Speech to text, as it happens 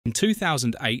In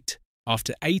 2008,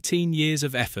 after 18 years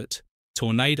of effort,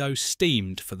 Tornado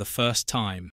steamed for the first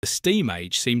time. The steam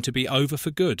age seemed to be over for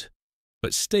good,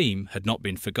 but steam had not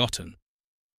been forgotten.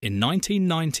 In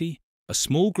 1990, a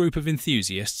small group of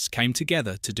enthusiasts came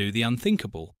together to do the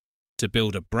unthinkable, to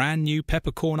build a brand new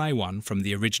Peppercorn A1 from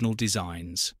the original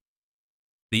designs.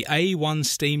 The A1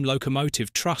 Steam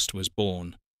Locomotive Trust was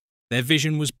born. Their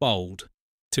vision was bold,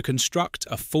 to construct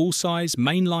a full-size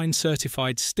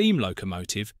mainline-certified steam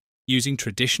locomotive using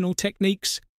traditional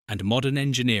techniques and modern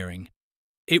engineering.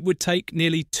 It would take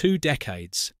nearly 2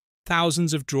 decades,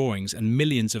 thousands of drawings and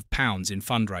millions of pounds in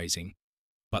fundraising,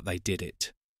 but they did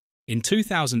it. In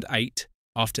 2008,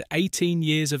 after 18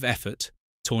 years of effort,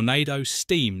 Tornado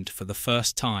steamed for the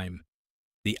first time.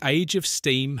 The age of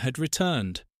steam had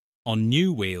returned, on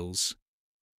new wheels.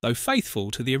 Though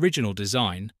faithful to the original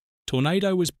design,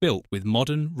 Tornado was built with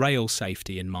modern rail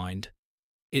safety in mind.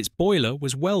 Its boiler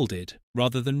was welded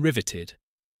rather than riveted.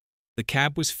 The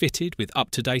cab was fitted with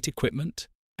up-to-date equipment,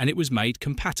 and it was made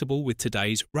compatible with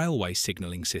today's railway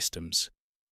signalling systems.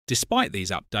 Despite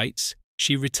these updates,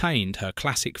 she retained her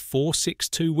classic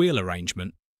 4/6-2 wheel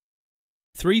arrangement,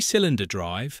 3-cylinder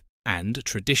drive and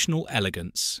traditional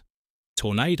elegance.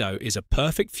 Tornado is a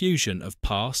perfect fusion of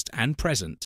past and present,